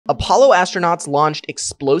Apollo astronauts launched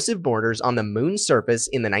explosive mortars on the moon's surface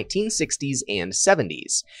in the 1960s and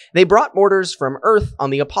 70s. They brought mortars from Earth on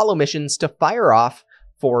the Apollo missions to fire off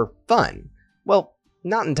for fun. Well,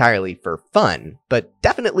 not entirely for fun, but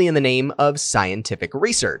definitely in the name of scientific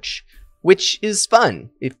research. Which is fun,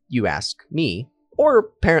 if you ask me, or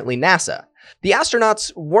apparently NASA. The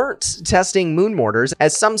astronauts weren't testing moon mortars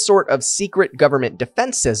as some sort of secret government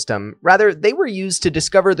defense system, rather they were used to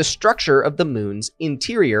discover the structure of the moon's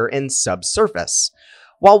interior and subsurface.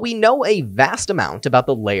 While we know a vast amount about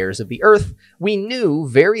the layers of the Earth, we knew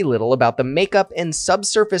very little about the makeup and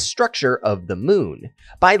subsurface structure of the moon.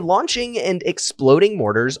 By launching and exploding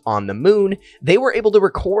mortars on the moon, they were able to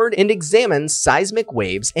record and examine seismic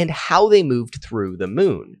waves and how they moved through the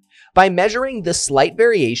moon. By measuring the slight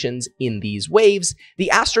variations in these waves, the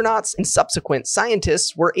astronauts and subsequent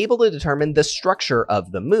scientists were able to determine the structure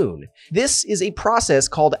of the moon. This is a process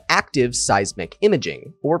called active seismic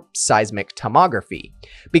imaging, or seismic tomography.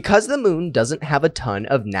 Because the moon doesn't have a ton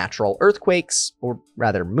of natural earthquakes, or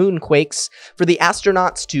rather moonquakes, for the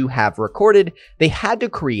astronauts to have recorded, they had to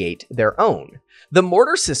create their own. The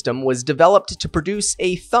mortar system was developed to produce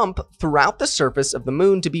a thump throughout the surface of the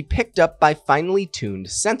moon to be picked up by finely tuned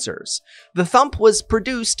sensors. The thump was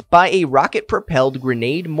produced by a rocket-propelled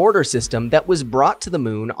grenade mortar system that was brought to the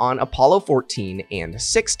moon on Apollo 14 and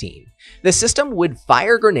 16. The system would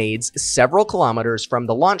fire grenades several kilometers from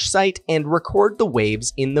the launch site and record the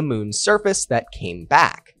waves in the moon's surface that came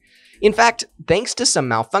back. In fact, thanks to some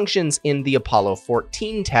malfunctions in the Apollo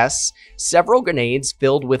 14 tests, several grenades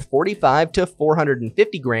filled with 45 to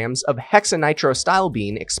 450 grams of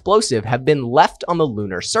hexanitrostyrene explosive have been left on the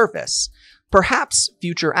lunar surface. Perhaps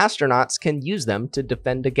future astronauts can use them to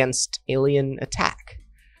defend against alien attack.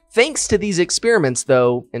 Thanks to these experiments,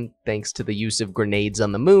 though, and thanks to the use of grenades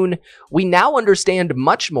on the moon, we now understand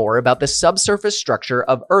much more about the subsurface structure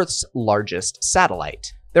of Earth's largest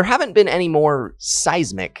satellite. There haven't been any more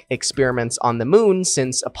seismic experiments on the moon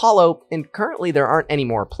since Apollo, and currently there aren't any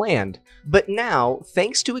more planned. But now,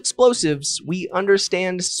 thanks to explosives, we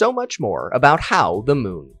understand so much more about how the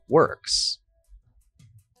moon works.